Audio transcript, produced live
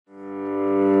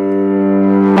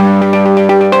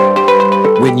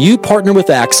When you partner with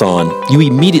Axon, you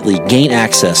immediately gain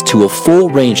access to a full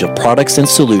range of products and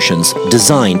solutions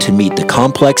designed to meet the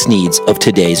complex needs of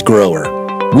today's grower.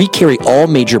 We carry all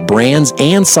major brands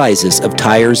and sizes of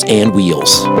tires and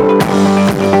wheels.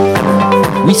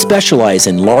 We specialize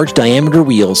in large diameter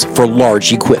wheels for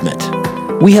large equipment.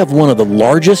 We have one of the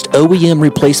largest OEM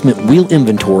replacement wheel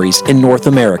inventories in North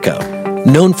America.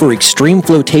 Known for extreme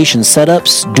flotation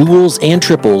setups, duals, and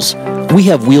triples, we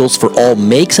have wheels for all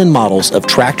makes and models of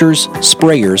tractors,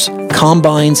 sprayers,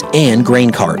 combines, and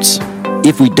grain carts.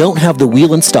 If we don't have the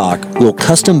wheel in stock, we'll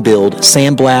custom build,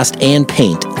 sandblast, and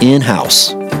paint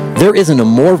in-house. There isn't a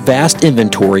more vast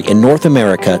inventory in North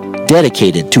America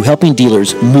dedicated to helping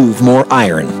dealers move more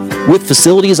iron. With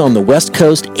facilities on the West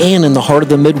Coast and in the heart of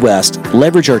the Midwest,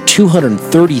 leverage our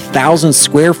 230,000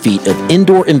 square feet of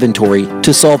indoor inventory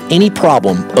to solve any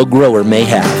problem a grower may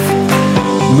have.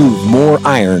 Move more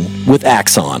iron with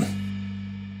Axon.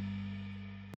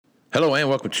 Hello and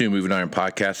welcome to Moving Iron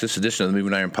Podcast. This edition of the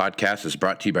Moving Iron Podcast is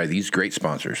brought to you by these great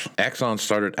sponsors. Axon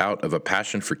started out of a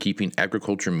passion for keeping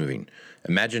agriculture moving.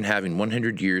 Imagine having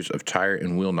 100 years of tire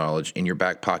and wheel knowledge in your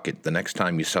back pocket the next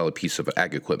time you sell a piece of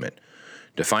ag equipment.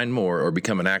 To find more or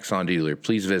become an Axon dealer,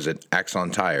 please visit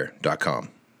axontire.com.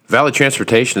 Valley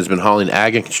Transportation has been hauling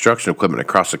ag and construction equipment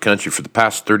across the country for the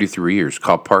past 33 years.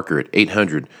 Call Parker at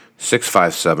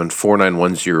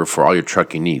 800-657-4910 for all your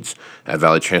trucking needs. At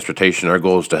Valley Transportation, our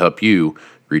goal is to help you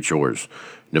reach yours.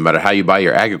 No matter how you buy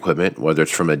your ag equipment, whether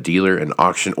it's from a dealer, an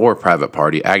auction, or a private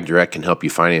party, AgDirect can help you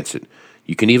finance it.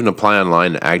 You can even apply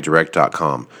online at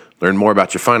agdirect.com. Learn more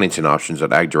about your financing options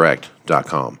at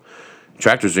agdirect.com.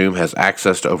 TractorZoom has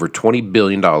access to over $20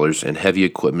 billion in heavy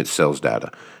equipment sales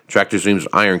data. TractorZoom's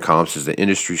Iron Comps is the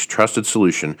industry's trusted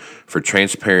solution for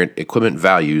transparent equipment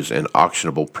values and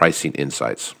auctionable pricing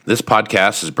insights. This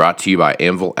podcast is brought to you by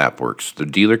Anvil AppWorks. The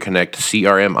Dealer Connect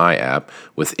CRMI app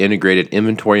with integrated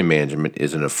inventory management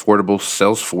is an affordable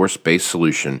Salesforce-based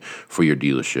solution for your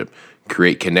dealership.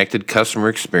 Create connected customer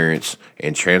experience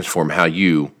and transform how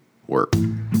you work.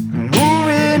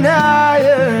 Moving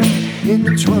iron in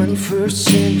the 21st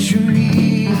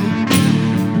century.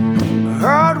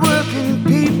 Hard-working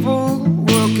people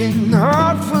working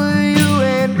hard for you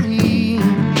and me.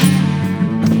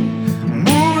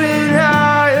 Moving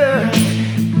iron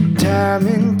time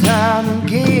and time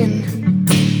again.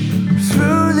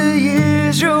 Through the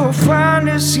years you'll find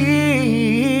us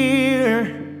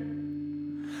here.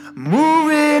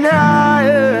 Moving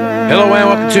iron. Hello and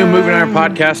welcome to Moving Iron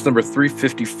Podcast number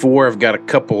 354. I've got a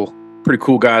couple pretty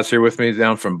cool guys here with me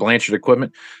down from Blanchard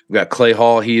Equipment. We've got Clay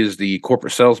Hall. He is the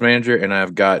corporate sales manager, and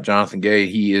I've got Jonathon Gay.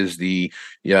 He is the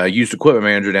used equipment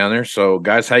manager down there. So,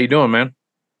 guys, how you doing, man?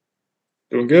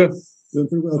 Doing good. Doing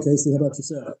pretty well, Casey. How about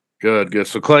yourself? Good.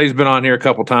 So Clay's been on here a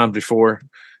couple times before,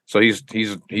 so he's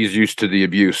used to the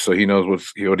abuse, so he knows what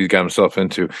he's got himself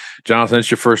into. Jonathon, it's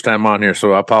your first time on here,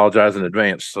 so I apologize in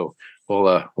advance. So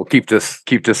we'll keep this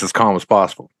as calm as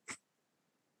possible.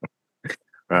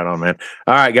 Right on, man.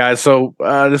 All right, guys. So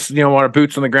this is our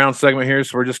boots on the ground segment here.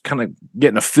 So we're just kind of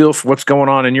getting a feel for what's going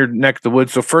on in your neck of the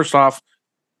woods. So first off,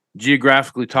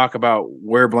 geographically talk about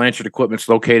where Blanchard Equipment's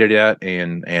located at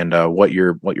and what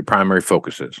your primary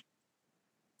focus is.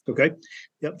 Okay.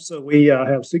 Yep. So we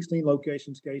have 16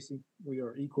 locations, Casey. We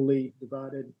are equally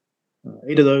divided.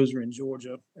 8 of those are in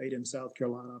Georgia, 8 in South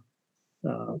Carolina.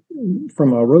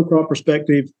 From a row crop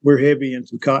perspective, we're heavy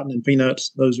into cotton and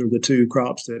peanuts. Those are the two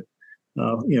crops that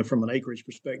from an acreage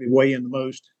perspective, weigh in the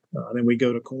most. Then we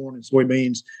go to corn and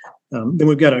soybeans. Then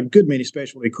we've got a good many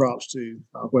specialty crops too,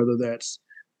 whether that's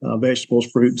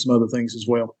vegetables, fruit, and some other things as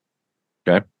well.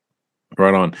 Okay,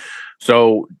 right on.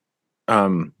 So,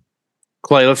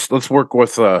 Clay, let's work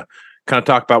with kind of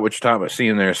talk about what you're talking about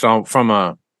seeing there. So, from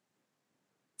a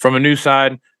new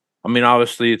side, I mean,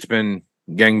 obviously it's been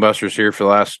gangbusters here for the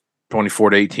last 24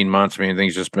 to 18 months. I mean,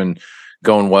 things just been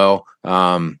going well.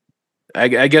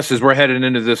 I guess as we're headed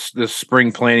into this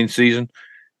spring planting season,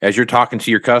 as you're talking to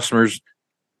your customers,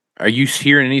 are you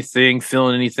hearing anything,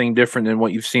 feeling anything different than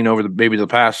what you've seen over the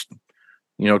past,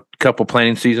 couple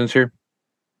planting seasons here?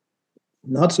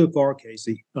 Not so far,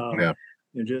 Casey.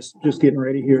 Just getting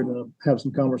ready here to have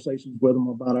some conversations with them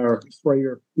about our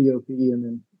sprayer EOP, and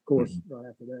then of course right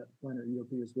after that, planter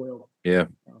EOP as well. Yeah.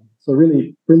 So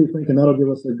really thinking that'll give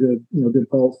us a good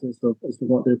pulse as to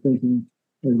what they're thinking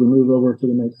as we move over to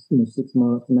the next 6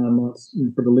 months to 9 months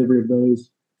for delivery of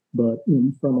those. But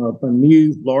from a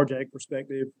new large ag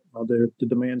perspective, the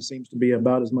demand seems to be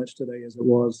about as much today as it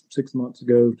was 6 months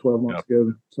ago, 12 months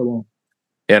ago, so on.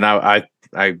 And I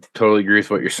totally agree with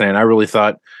what you're saying. I really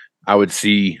thought I would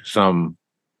see some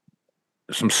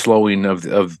slowing of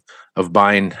of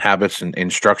buying habits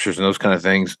and structures and those kind of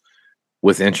things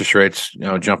with interest rates,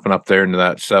 jumping up there into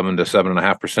that 7 to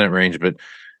 7.5% range. But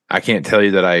I can't tell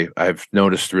you that I've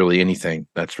noticed really anything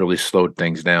that's really slowed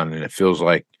things down. And it feels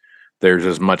like there's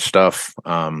as much stuff.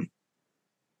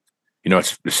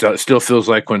 It still feels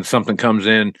like when something comes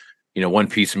in, one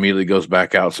piece immediately goes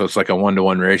back out. So it's like a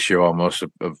 1-to-1 ratio almost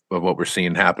of what we're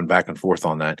seeing happen back and forth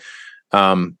on that.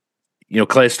 Clay,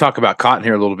 let's talk about cotton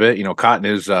here a little bit. Cotton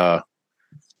is,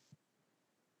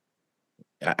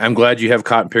 I'm glad you have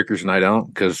cotton pickers and I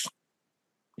don't, because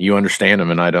you understand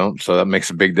them and I don't. So that makes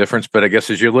a big difference. But I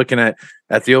guess as you're looking at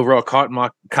the overall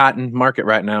cotton market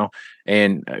right now,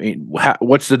 and I mean,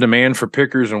 what's the demand for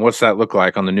pickers and what's that look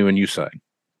like on the new and used side?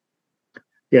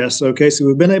 Yeah, so Casey,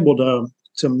 we've been able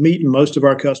to meet most of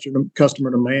our customer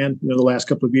demand, the last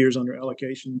couple of years under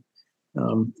allocation.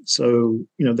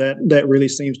 That really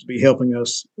seems to be helping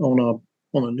us on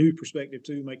a new perspective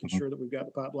too, making sure that we've got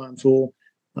the pipeline full.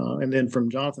 And then from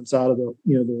Jonathon's side of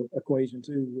the equation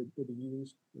too, with the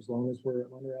used, as long as we're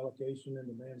under allocation and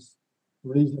demand's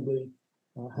reasonably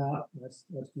high, that's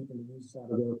keeping the used side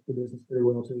of the business very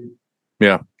well too.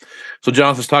 Yeah. So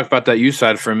Jonathon, let's talk about that used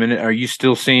side for a minute. Are you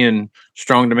still seeing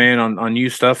strong demand on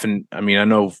used stuff? And I mean, I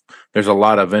know there's a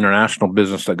lot of international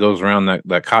business that goes around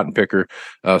that cotton picker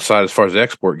side as far as the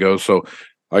export goes. So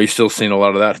are you still seeing a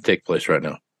lot of that take place right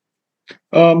now?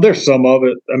 There's some of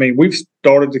it. I mean, we've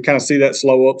started to kind of see that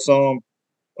slow up some.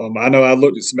 I know I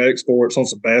looked at some exports on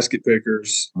some basket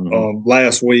pickers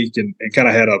last week and kind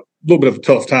of had a little bit of a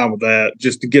tough time with that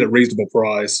just to get a reasonable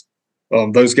price.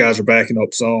 Those guys are backing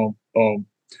up some.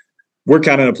 We're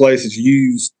kind of in a place that's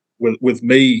used with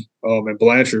me and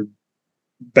Blanchard.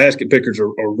 Basket pickers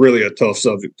are really a tough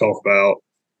subject to talk about.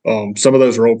 Some of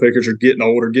those roll pickers are getting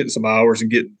older, getting some hours, and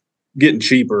getting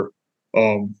cheaper.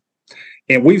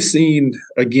 And we've seen,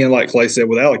 again, like Clay said,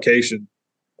 with allocation,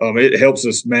 it helps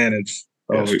us manage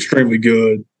extremely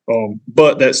good.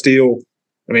 But that still,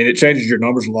 I mean, it changes your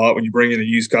numbers a lot when you bring in a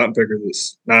used cotton picker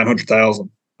that's $900,000.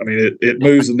 I mean, it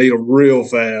moves the needle real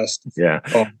fast. Yeah.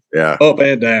 Up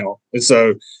and down. And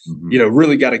so,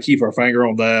 really got to keep our finger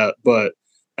on that. But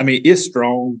I mean, it's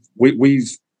strong. We've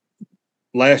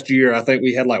last year, I think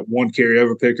we had like one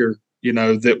carryover picker,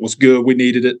 that was good. We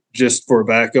needed it just for a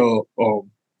backup.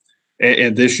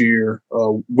 And this year,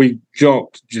 we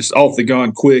jumped just off the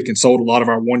gun quick and sold a lot of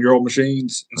our 1-year-old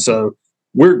machines. And so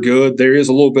we're good. There is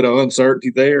a little bit of uncertainty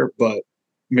there, but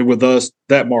I mean, with us,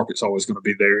 that market's always going to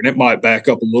be there, and it might back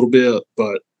up a little bit,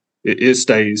 but it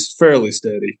stays fairly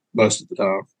steady most of the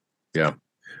time. Yeah.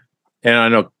 And I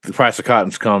know the price of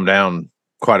cotton's come down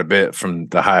quite a bit from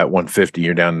the high at 150.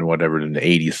 You're down to whatever in the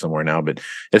 80s somewhere now, but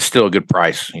it's still a good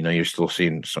price. You're still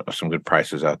seeing some good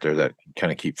prices out there that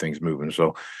kind of keep things moving.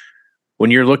 So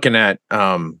when you're looking at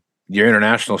your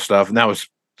international stuff, and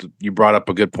you brought up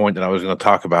a good point that I was going to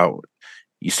talk about.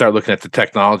 You start looking at the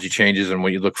technology changes, and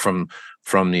when you look from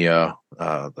the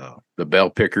bell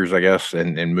pickers, I guess,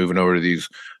 and moving over to these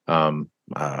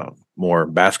more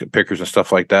basket pickers and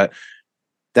stuff like that.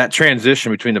 That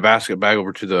transition between the basket bag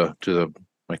over to the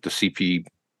like the CP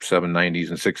 790s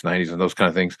and 690s and those kind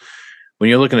of things. When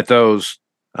you're looking at those,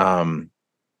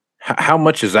 how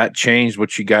much has that changed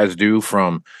what you guys do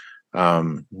from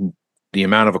the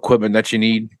amount of equipment that you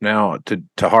need now to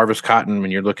harvest cotton?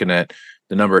 When you're looking at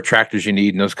the number of tractors you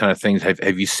need and those kind of things,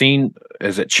 have you seen,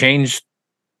 has it changed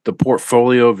the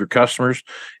portfolio of your customers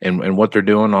and what they're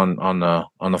doing on the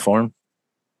farm?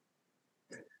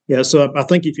 Yeah, so I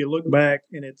think if you look back,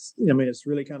 and it's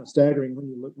really kind of staggering when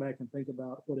you look back and think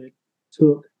about what it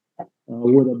took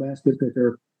with a basket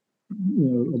picker,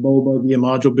 a bowl buggy, a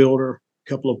module builder, a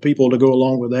couple of people to go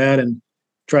along with that, and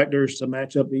tractors to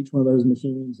match up each one of those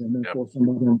machines, and then for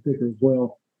somebody on the picker as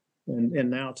well. And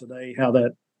now today, how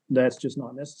that's just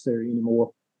not necessary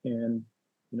anymore. And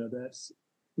that's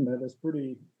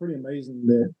pretty amazing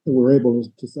that we're able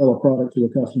to sell a product to a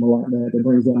customer like that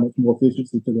brings that much more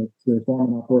efficiency to the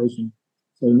farming operation.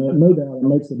 So no doubt it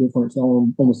makes a difference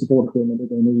on the support equipment that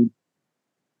they need.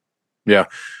 Yeah.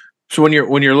 So when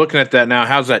you're looking at that now,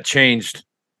 how's that changed?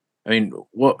 I mean,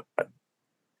 because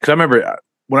I remember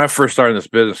when I first started in this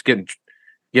business, getting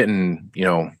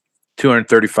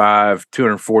 235,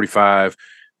 245,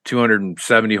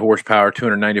 270 horsepower,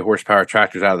 290 horsepower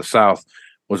tractors out of the South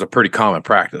was a pretty common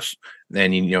practice.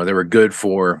 And, they were good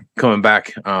for coming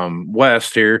back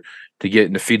west here to get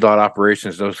into feedlot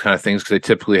operations, those kind of things, because they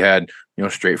typically had,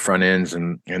 straight front ends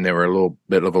and they were a little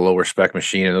bit of a lower spec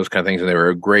machine and those kind of things. And they were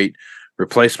a great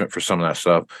replacement for some of that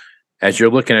stuff. As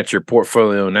you're looking at your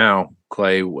portfolio now,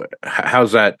 Clay,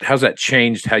 how's that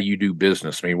changed how you do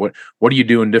business? I mean, what are you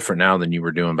doing different now than you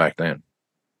were doing back then?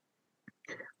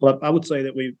 Well, I would say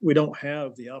that we don't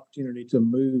have the opportunity to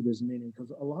move as many because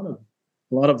a lot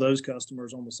of those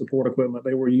customers on the support equipment,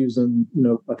 they were using,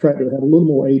 a tractor that had a little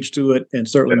more age to it and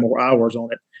certainly more hours on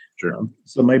it. Sure.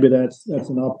 So maybe that's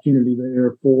an opportunity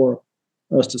there for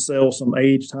us to sell some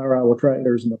aged higher hour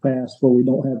tractors in the past where we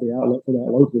don't have the outlet for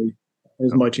that locally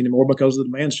as much anymore because the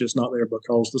demand's just not there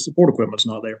because the support equipment's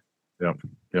not there. Yeah.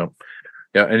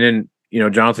 And then,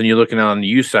 Jonathan, you're looking on the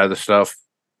used side of the stuff.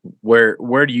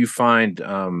 Where do you find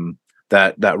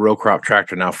that row crop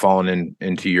tractor now falling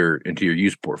into your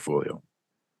used portfolio?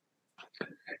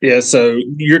 Yeah, so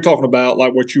you're talking about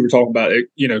like what you were talking about,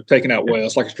 taking out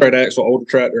west, like a straight axle older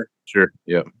tractor. Sure.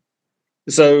 Yeah.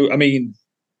 So, I mean,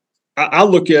 I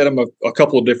look at them a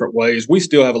couple of different ways. We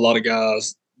still have a lot of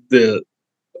guys that,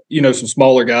 some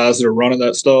smaller guys that are running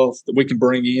that stuff that we can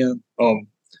bring in.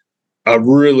 I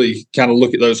really kind of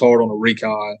look at those hard on a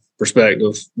recon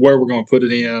perspective, where we're going to put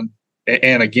it in.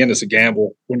 And again, it's a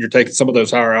gamble when you're taking some of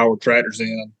those higher hour tractors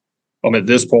in at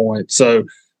this point. So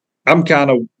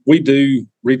we do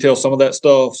retail some of that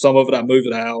stuff. Some of it, I move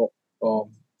it out,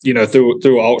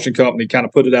 through an auction company, kind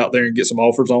of put it out there and get some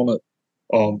offers on it.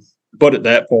 But at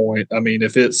that point, I mean,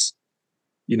 if it's,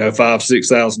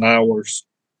 5,000-6,000 hours,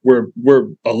 we're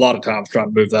a lot of times trying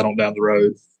to move that on down the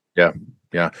road. Yeah.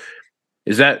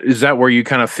 Is that where you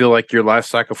kind of feel like your life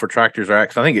cycle for tractors are at?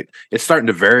 Because I think it's starting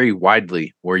to vary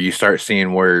widely where you start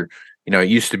seeing where, it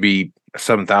used to be a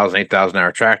 7,000, 8,000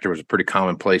 hour tractor was a pretty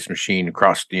commonplace machine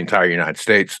across the entire United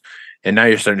States. And now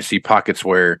you're starting to see pockets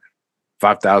where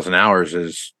 5,000 hours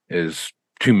is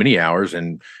too many hours.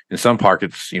 And in some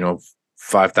pockets,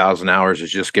 5,000 hours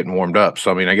is just getting warmed up.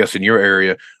 So, I mean, I guess in your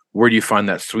area, where do you find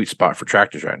that sweet spot for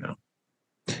tractors right now?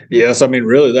 Yes, I mean,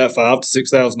 really, that 5,000 to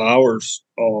 6,000 hours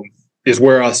is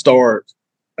where I start,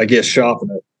 I guess, shopping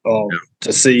it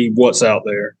to see what's out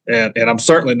there. And I'm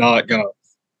certainly not going to,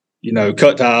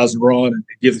 cut ties and run and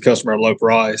give the customer a low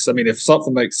price. I mean, if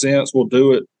something makes sense, we'll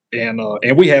do it. And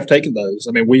we have taken those.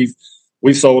 I mean,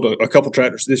 we've sold a couple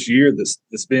tractors this year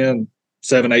that's been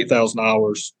 7,000-8,000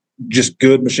 hours, just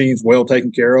good machines, well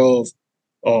taken care of.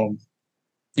 And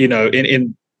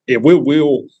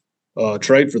we'll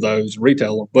trade for those and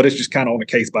retail them, but it's just kind of on a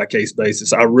case by case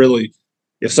basis.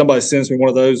 If somebody sends me one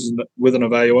of those with an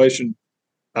evaluation,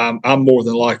 I'm more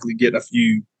than likely getting a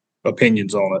few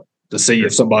opinions on it to see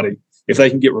if they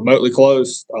can get remotely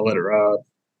close, I'll let it ride.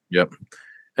 Yep.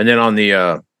 And then on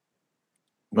the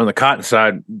cotton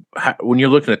side, when you're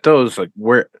looking at those, like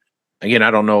where, again,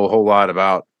 I don't know a whole lot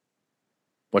about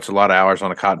what's a lot of hours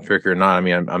on a cotton picker or not. I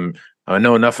mean, I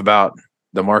know enough about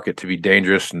the market to be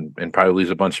dangerous and probably lose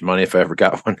a bunch of money if I ever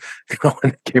got one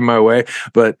that came my way.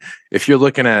 But if you're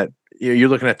looking at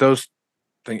those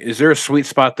things, is there a sweet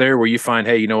spot there where you find,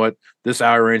 hey, you know what, this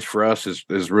hour range for us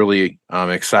is really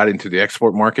exciting to the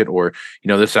export market, or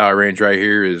this hour range right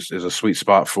here is a sweet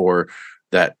spot for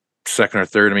that second or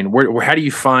third? I mean, where how do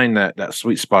you find that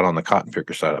sweet spot on the cotton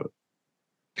picker side of it?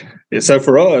 Yeah, so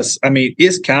for us, I mean,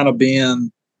 it's kind of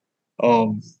been,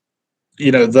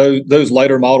 those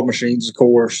later model machines, of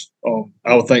course,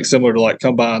 I would think similar to like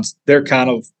combines, they're kind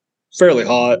of fairly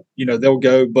hot, they'll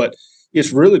go, but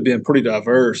it's really been pretty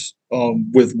diverse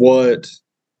with what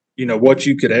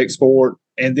you could export.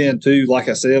 And then too, like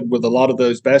I said, with a lot of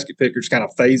those basket pickers kind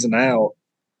of phasing out,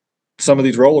 some of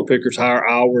these roller pickers, higher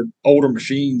hour, older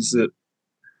machines that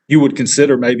you would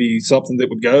consider maybe something that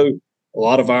would go. A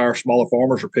lot of our smaller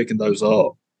farmers are picking those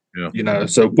up. Yeah.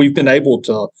 So we've been able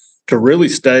to really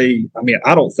stay. I mean,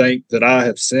 I don't think that I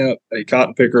have sent a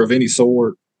cotton picker of any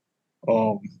sort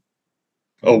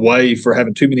away for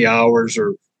having too many hours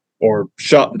or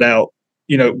shopped it out.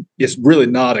 It's really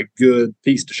not a good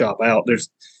piece to shop out.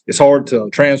 It's hard to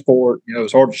transport.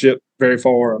 It's hard to ship very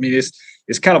far. I mean,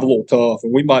 it's kind of a little tough,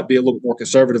 and we might be a little bit more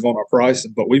conservative on our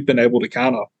pricing, but we've been able to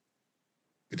kind of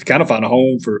find a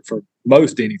home for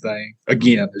most anything.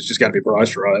 Again, it's just got to be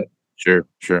priced right. Sure.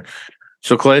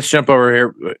 So Clay, let's jump over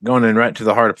here, going in right to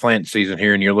the heart of plant season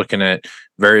here, and you're looking at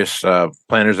various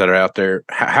planters that are out there.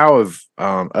 How have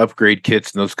upgrade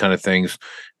kits and those kind of things,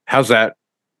 how's that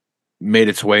made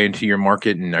its way into your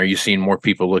market, and are you seeing more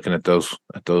people looking at those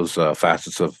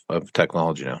facets of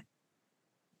technology now?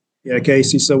 Yeah,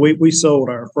 Casey. So we sold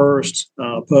our first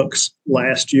pucks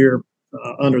last year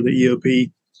under the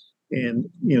EOP, and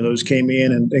those came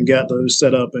in and got those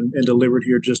set up and delivered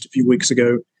here just a few weeks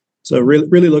ago. So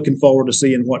really looking forward to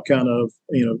seeing what kind of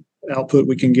output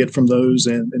we can get from those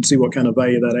and see what kind of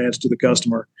value that adds to the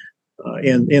customer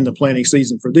in the planting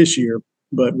season for this year.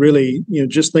 But really,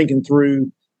 just thinking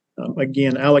through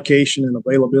again, allocation and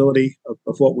availability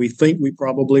of what we think we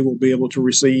probably will be able to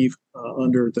receive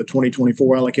under the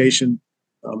 2024 allocation.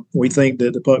 We think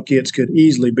that the pup kits could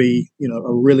easily be,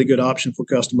 a really good option for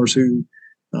customers who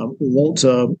want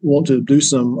to do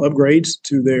some upgrades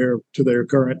to their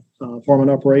current farming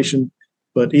operation,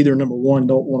 but either number one,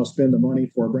 don't want to spend the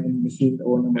money for a brand new machine,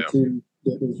 or number two,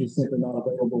 that there's just simply not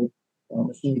available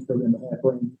machines for them to have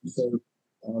brand new. So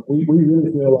we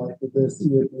really feel like that this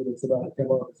year that's about to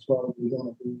come up is probably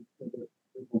going to be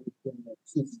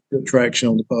good traction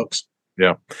on the pups.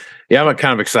 Yeah. I'm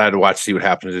kind of excited to see what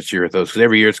happens this year with those, because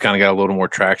every year it's kind of got a little more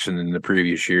traction than the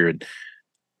previous year. And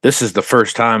this is the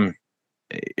first time,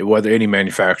 whether any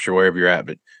manufacturer, wherever you're at,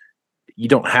 but you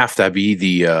don't have to be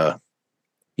the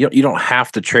you don't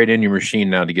have to trade in your machine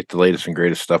now to get the latest and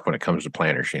greatest stuff when it comes to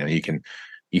planters. You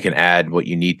can add what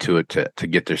you need to it to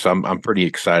get there. So I'm pretty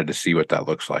excited to see what that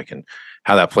looks like and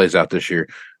how that plays out this year.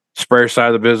 Sprayer side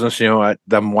of the business,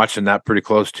 I'm watching that pretty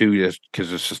close too, just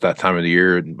because it's just that time of the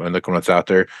year and looking what's out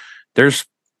there.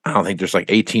 I don't think there's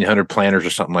like 1,800 planters or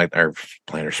something like that, or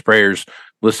planter sprayers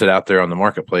listed out there on the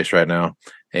marketplace right now,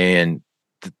 and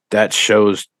that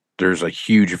shows there's a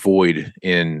huge void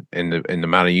in the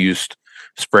amount of used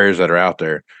sprayers that are out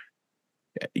there.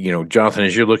 Jonathon,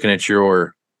 as you're looking at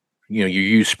your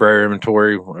used sprayer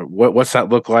inventory, what's that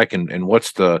look like, and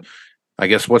what's the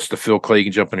feel? Clay, you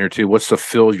can jump in here too. What's the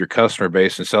feel your customer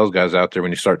base and sales guys out there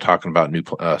when you start talking about new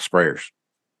sprayers?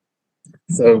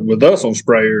 So with us on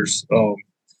sprayers,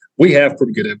 we have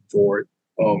pretty good inventory.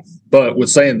 But with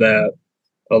saying that,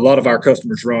 a lot of our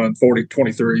customers run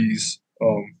 4023s,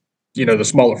 the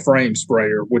smaller frame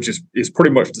sprayer, which is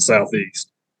pretty much the Southeast.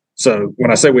 So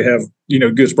when I say we have,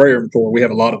 good sprayer inventory, we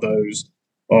have a lot of those.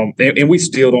 And we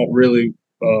still don't really,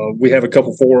 we have a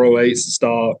couple 408s in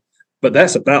stock, but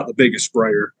that's about the biggest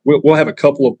sprayer. We'll have a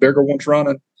couple of bigger ones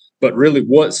running, but really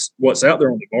what's out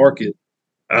there on the market,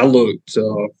 I looked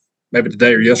maybe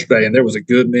today or yesterday, and there was a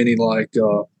good many like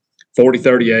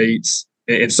 4038s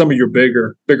and some of your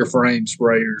bigger frame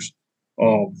sprayers.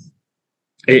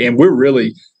 And we're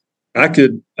really,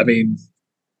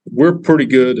 we're pretty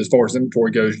good as far as inventory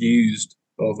goes used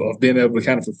of being able to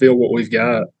kind of fulfill what we've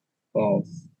got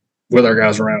with our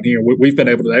guys around here. We've been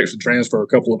able to actually transfer a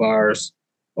couple of ours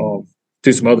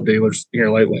to some other dealers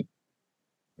here lately.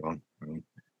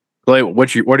 Clay,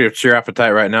 what's your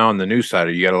appetite right now on the new side?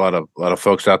 You got a lot of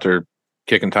folks out there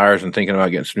kicking tires and thinking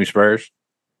about getting some new sprayers?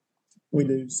 We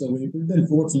do. So we've been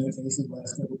fortunate in the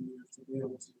last couple of years to be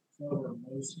able to cover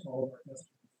most all of our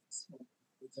customers on the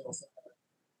retail side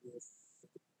with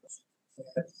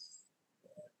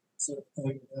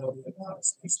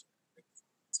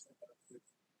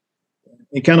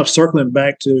and kind of circling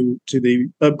back to the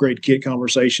upgrade kit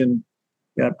conversation,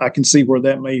 I can see where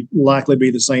that may likely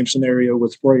be the same scenario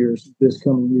with sprayers this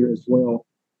coming year as well.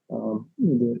 That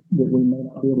we may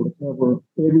not be able to cover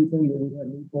everything that we have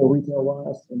need for retail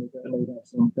wise, and that may have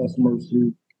some customers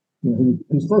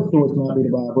whose first choice might be to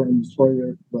buy a brand new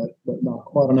sprayer, but not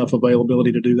quite enough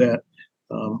availability to do that.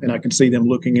 And I can see them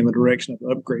looking in the direction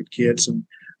of upgrade kits. And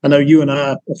I know you and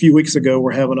I a few weeks ago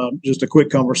were having just a quick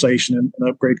conversation, and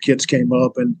upgrade kits came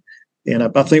up, and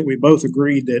I think we both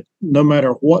agreed that no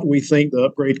matter what we think the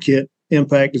upgrade kit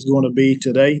impact is going to be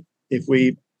today, if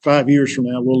we 5 years from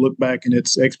now, we'll look back and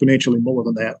it's exponentially more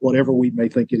than that, whatever we may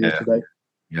think it is today.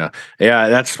 Yeah.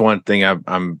 That's one thing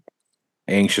I'm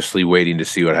anxiously waiting to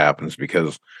see what happens,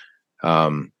 because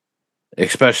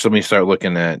especially when you start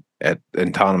looking at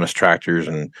autonomous tractors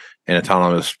and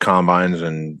autonomous combines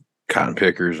and cotton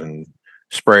pickers and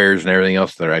sprayers and everything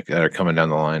else that are coming down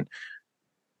the line.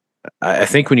 I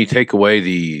think when you take away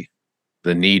the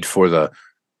need for the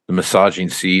massaging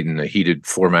seat and the heated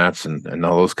floor mats and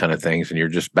all those kind of things, and you're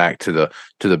just back to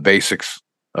the basics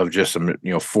of just some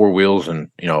 4 wheels and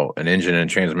an engine and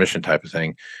transmission type of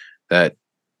thing, that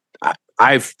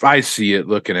I see it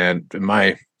looking at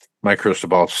my crystal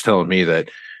ball is telling me that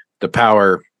the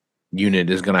power unit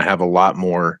is going to have a lot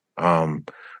more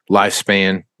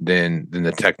lifespan than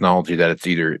the technology that it's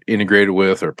either integrated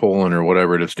with or pulling or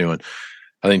whatever it is doing.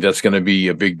 I think that's going to be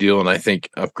a big deal, and I think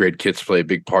upgrade kits play a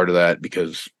big part of that,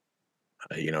 because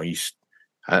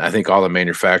I think all the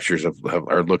manufacturers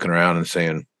are looking around and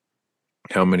saying,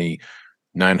 how many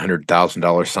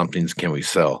 $900,000 somethings can we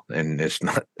sell? And it's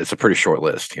a pretty short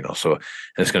list, so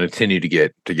it's going to continue to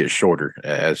get shorter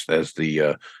as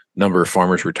the number of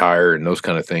farmers retire and those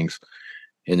kind of things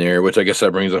in there, which I guess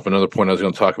that brings up another point I was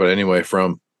going to talk about anyway.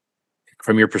 From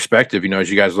your perspective, as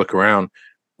you guys look around,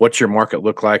 what's your market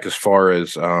look like as far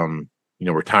as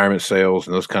retirement sales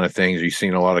and those kind of things? Are you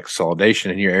seeing a lot of consolidation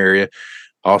in your area?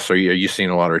 Also, are you seeing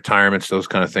a lot of retirements, those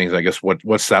kind of things? I guess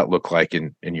what's that look like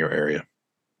in your area?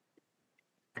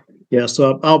 Yeah,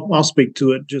 so I'll speak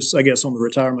to it just, I guess, on the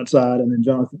retirement side, and then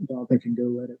Jonathon can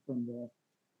go at it from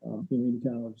any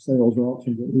kind of sales or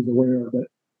auctions that he's aware of. But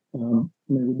I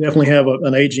mean, we definitely have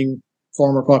an aging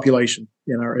farmer population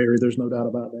in our area. There's no doubt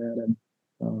about that. And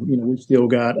we've still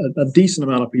got a decent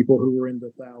amount of people who are in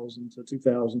the 1,000 to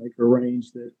 2,000 acre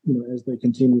range that, as they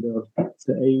continue to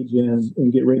age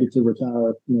and get ready to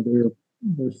retire,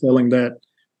 they're selling that,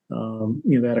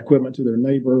 that equipment to their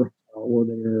neighbor, or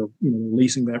they're,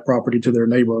 leasing that property to their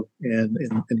neighbor and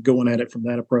going at it from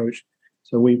that approach.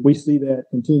 So we see that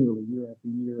continually year after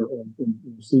year,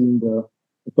 and seeing the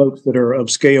folks that are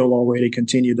of scale already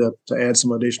continue to add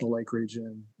some additional acreage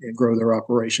and grow their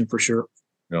operation for sure.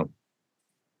 Yeah.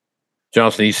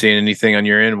 Johnson, you seeing anything on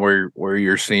your end where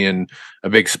you're seeing a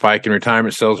big spike in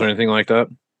retirement sales or anything like that?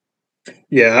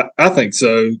 Yeah, I think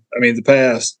so. I mean, the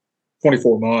past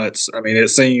 24 months, I mean, it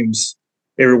seems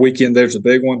every weekend there's a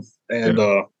big one, and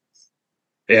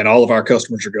and all of our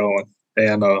customers are going.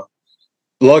 And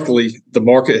luckily, the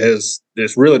market is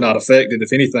really not affected.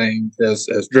 If anything, has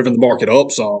driven the market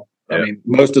up some. Yeah. I mean,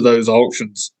 most of those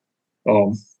auctions,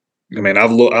 I mean,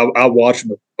 I watched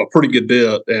them a pretty good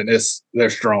bit, and they're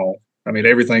strong. I mean,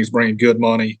 everything's bringing good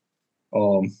money,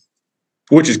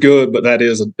 which is good, but that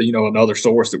is another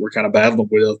source that we're kind of battling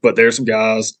with. But there's some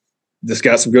guys that's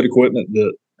got some good equipment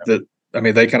that I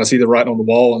mean, they kind of see the writing on the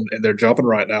wall, and they're jumping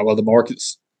right now. While the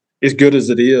market's as good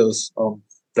as it is,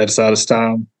 they decide it's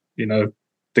time, to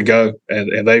go,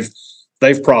 and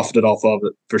they've profited off of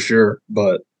it for sure.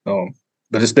 But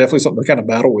it's definitely something to kind of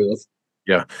battle with.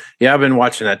 Yeah. I've been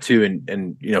watching that too,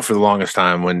 and for the longest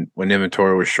time, when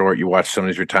inventory was short, you watch some of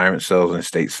these retirement sales and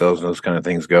estate sales and those kind of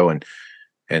things go,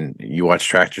 and you watch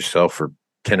tractors sell for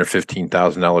 $10,000 or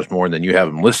 $15,000 more than you have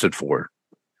them listed for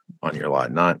on your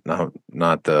lot, not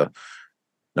the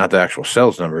actual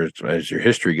sales numbers as your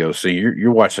history goes. So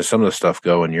you're watching some of the stuff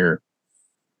go, and you're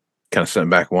kind of sitting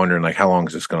back wondering, like, how long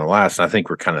is this going to last? And I think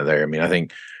we're kind of there. I mean, I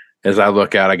think as I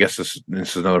look out, I guess this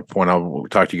is another point I'll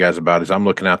talk to you guys about, is I'm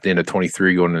looking out the end of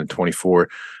 23 going into 24.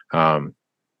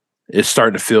 It's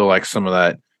starting to feel like some of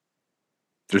that,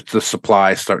 the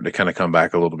supply is starting to kind of come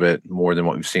back a little bit more than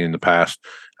what we've seen in the past.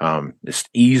 It's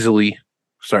easily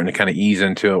starting to kind of ease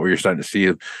into it, where you're starting to see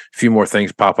a few more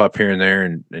things pop up here and there,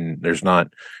 and there's not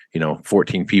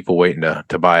 14 people waiting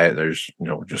to buy it. There's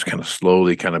just kind of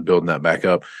slowly kind of building that back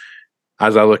up.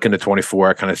 As I look into 24,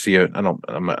 I kind of see it.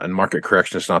 Market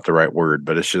correction is not the right word,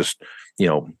 but it's just,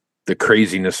 the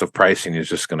craziness of pricing is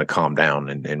just going to calm down,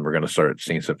 and we're going to start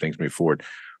seeing some things move forward.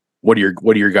 What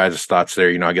are your guys' thoughts there?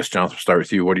 I guess Jonathan, we'll start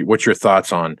with you. What's your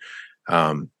thoughts on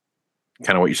kind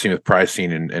of what you're seeing with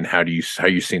pricing, and how you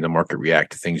seeing the market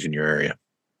react to things in your area?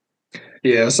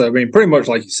 Yeah, so I mean, pretty much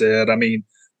like you said. I mean,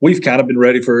 we've kind of been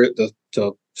ready for it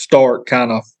to start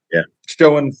kind of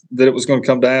showing that it was going to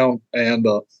come down, and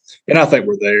I think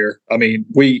we're there. I mean,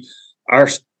 our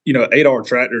 8R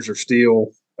tractors are still,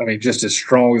 I mean, just as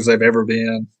strong as they've ever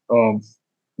been.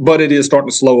 But it is starting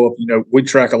to slow up. We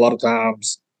track a lot of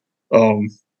times on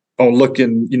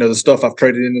looking, the stuff I've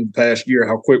traded in the past year,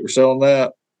 how quick we're selling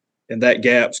that, and that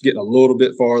gap's getting a little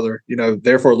bit farther.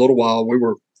 There for a little while we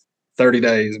were 30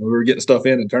 days, and we were getting stuff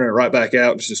in and turning it right back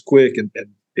out just as quick, and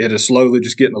it is slowly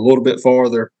just getting a little bit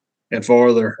farther and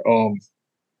farther,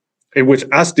 in which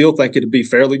I still think it'd be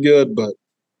fairly good, but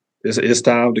it's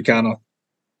time to kind of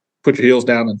put your heels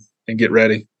down and get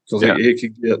ready, because it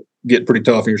could get pretty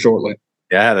tough here shortly.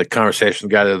 Yeah, I had a conversation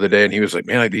with a guy the other day, and he was like,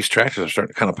 "Man, like, these tractors are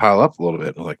starting to kind of pile up a little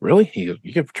bit." I was like, "Really?" He goes,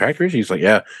 "You get tractors?" He's like,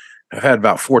 "Yeah, I've had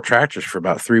about 4 tractors for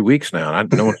about 3 weeks now, and I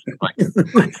don't know what."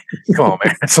 Like, come on,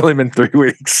 man, it's only been 3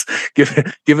 weeks.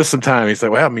 Give us some time. He's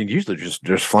like, "Well, I mean, usually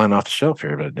just flying off the shelf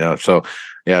here, but so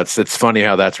yeah, it's funny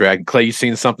how that's reacting." Clay, you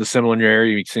seen something similar in your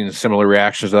area? You seen similar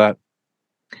reactions to that?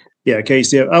 Yeah,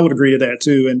 Casey, I would agree to that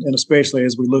too, and especially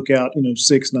as we look out,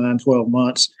 6, 9, 12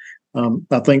 months.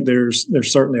 I think there's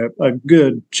certainly a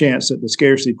good chance that the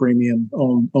scarcity premium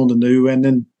on the new, and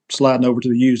then sliding over to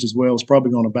the used as well, is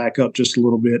probably going to back up just a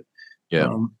little bit. Yeah.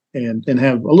 And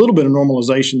have a little bit of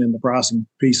normalization in the pricing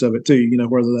piece of it too.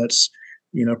 Whether that's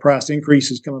price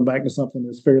increases coming back to something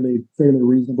that's fairly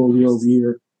reasonable year over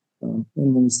year. And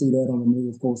when we see that on the new,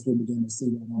 of course, we'll begin to see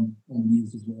that on the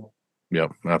used as well. Yeah,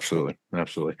 absolutely. All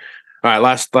right,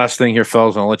 last thing here,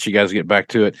 fellas, and I'll let you guys get back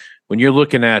to it. When you're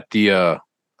looking at the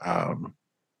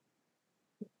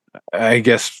I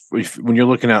guess when you're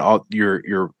looking at all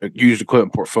your used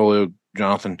equipment portfolio,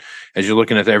 Jonathan, as you're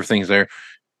looking at everything's there,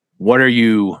 what are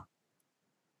you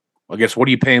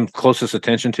paying closest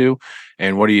attention to,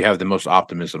 and what do you have the most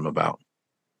optimism about?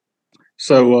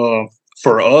 So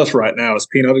for us right now, it's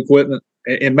peanut equipment,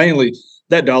 and mainly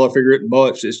that dollar figure isn't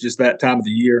much. It's just that time of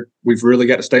the year. We've really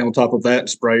got to stay on top of that.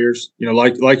 Sprayers,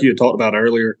 like you had talked about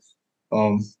earlier,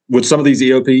 with some of these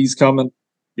EOPs coming,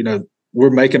 we're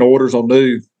making orders on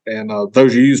new, and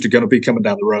those used are going to be coming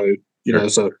down the road.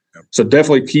 So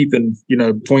definitely keeping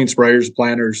between sprayers,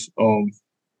 planters,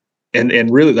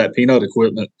 and really that peanut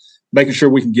equipment, making sure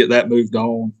we can get that moved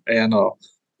on. And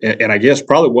I guess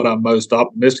probably what I'm most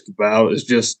optimistic about is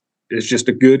just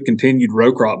a good continued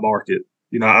row crop market.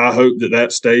 I hope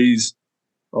that stays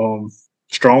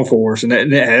strong for us, and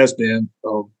it has been.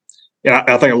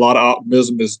 I think a lot of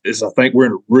optimism is I think we're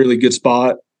in a really good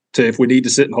spot to, if we need to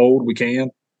sit and hold, we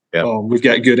can. Yeah. We've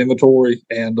got good inventory,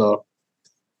 and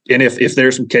if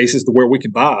there's some cases to where we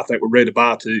can buy, I think we're ready to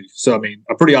buy too. So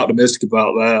I'm pretty optimistic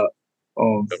about that.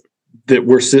 That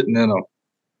we're sitting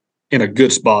in a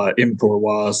good spot inventory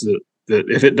wise. That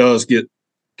if it does get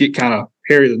kind of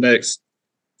hairy the next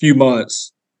few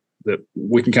months, that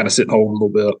we can kind of sit and hold a little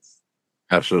bit.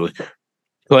 Absolutely.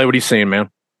 Clay, what are you saying, man?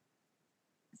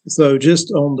 So just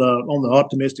on the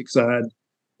optimistic side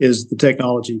is the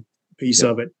technology piece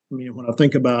of it. When I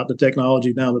think about the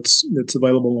technology now that's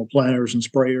available on planters and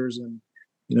sprayers, and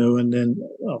and then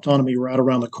autonomy right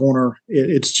around the corner,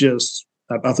 it's just,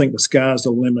 I think the sky's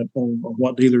the limit on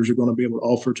what dealers are going to be able to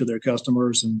offer to their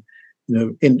customers, and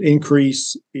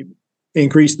increase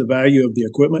the value of the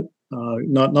equipment,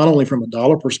 not only from a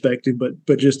dollar perspective,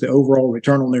 but just the overall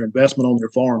return on their investment on their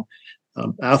farm.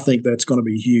 I think that's going to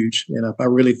be huge, and I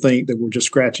really think that we're just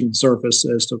scratching the surface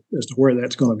as to where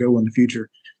that's going to go in the future.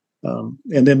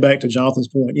 And then back to Jonathan's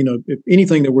point, if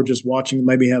anything that we're just watching,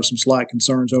 maybe have some slight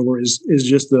concerns over is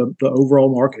just the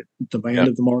overall market, demand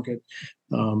of the market.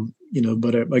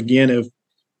 But again,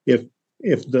 if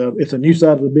the new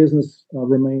side of the business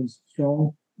remains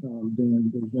strong, then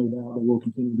there's no doubt that we'll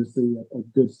continue to see a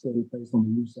good steady pace on the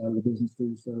new side of the business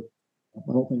too. So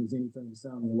I don't think there's anything to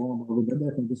sound the alarm over, but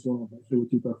definitely just want to make sure we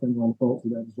keep our finger on the pulse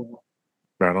of that as well.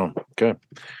 Right on. Okay.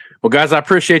 Well, guys, I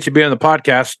appreciate you being on the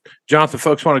podcast. Jonathan,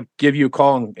 folks want to give you a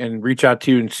call and reach out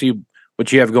to you and see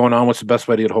what you have going on. What's the best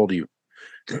way to get a hold of you?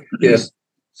 Yes.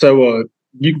 So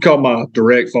you can call my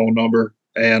direct phone number,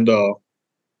 and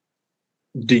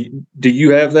do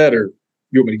you have that, or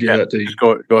you want me to give that to you? Just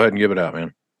go ahead and give it out,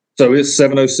 man. So it's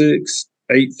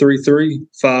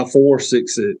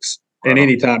 706-833-5466. And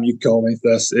anytime you can call me,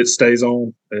 it stays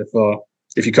on.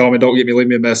 If you call me, don't leave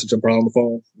me a message. I'm probably on the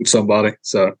phone with somebody.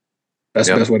 So that's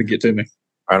the best way to get to me.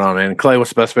 Right on, man. Clay, what's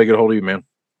the best way to get a hold of you, man?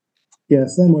 Yeah,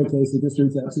 same way, Casey. Just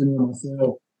reach out to me on my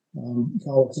cell.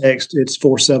 Call or text. It's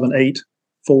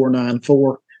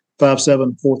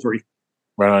 478-494-5743.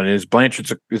 Right on. Is it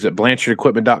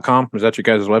BlanchardEquipment.com? Is that your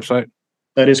guys' website?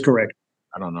 That is correct.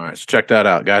 I don't know. All right, so check that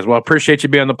out, guys. Well, I appreciate you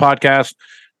being on the podcast.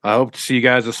 I hope to see you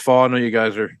guys this fall. I know you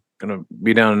guys are going to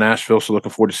be down in Nashville, so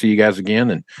looking forward to see you guys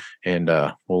again, and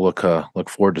we'll look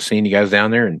forward to seeing you guys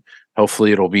down there, and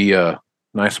hopefully it'll be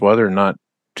nice weather and not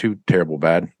too terrible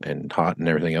bad and hot and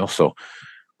everything else. So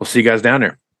we'll see you guys down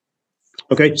there.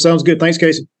 Okay, sounds good. Thanks,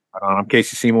 Casey. I'm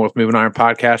Casey Seymour with Moving Iron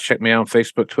Podcast. Check me out on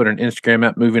Facebook, Twitter, and Instagram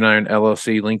at Moving Iron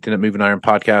LLC, LinkedIn at Moving Iron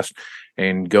Podcast,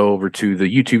 and go over to the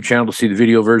YouTube channel to see the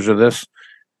video version of this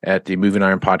at the Moving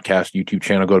Iron Podcast YouTube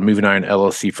channel. Go to Moving Iron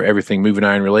LLC for everything Moving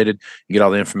Iron related. You get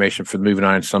all the information for the Moving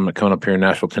Iron Summit coming up here in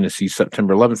Nashville, Tennessee,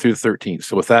 September 11th through the 13th.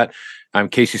 So with that, I'm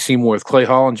Casey Seymour with Clay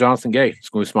Hall and Jonathan Gay. It's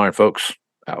going to be smart, folks.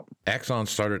 Out. Axon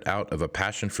started out of a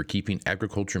passion for keeping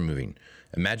agriculture moving.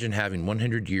 Imagine having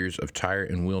 100 years of tire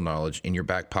and wheel knowledge in your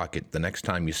back pocket the next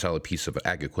time you sell a piece of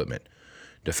ag equipment.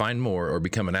 To find more or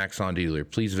become an Axon dealer,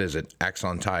 please visit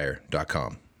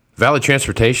axontire.com. Valley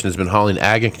Transportation has been hauling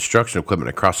ag and construction equipment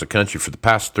across the country for the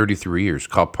past 33 years.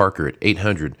 Call Parker at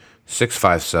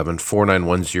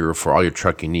 800-657-4910 for all your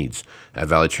trucking needs. At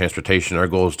Valley Transportation, our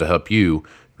goal is to help you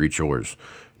reach yours.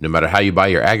 No matter how you buy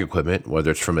your ag equipment,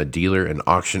 whether it's from a dealer, an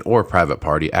auction, or a private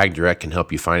party, AgDirect can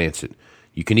help you finance it.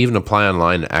 You can even apply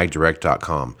online at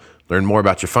agdirect.com. Learn more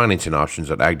about your financing options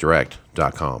at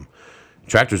agdirect.com.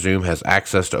 TractorZoom has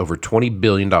access to over $20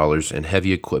 billion in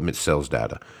heavy equipment sales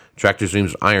data.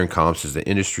 TractorZoom's Iron Comps is the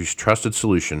industry's trusted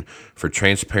solution for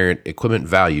transparent equipment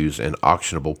values and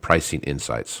auctionable pricing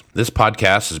insights. This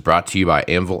podcast is brought to you by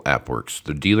Anvil AppWorks.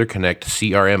 The Dealer Connect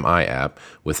CRMI app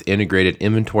with integrated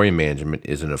inventory management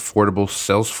is an affordable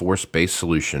Salesforce-based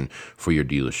solution for your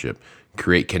dealership.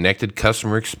 Create connected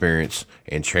customer experience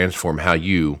and transform how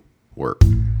you work.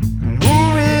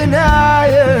 Moving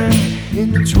higher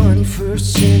in the 21st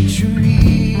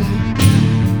century.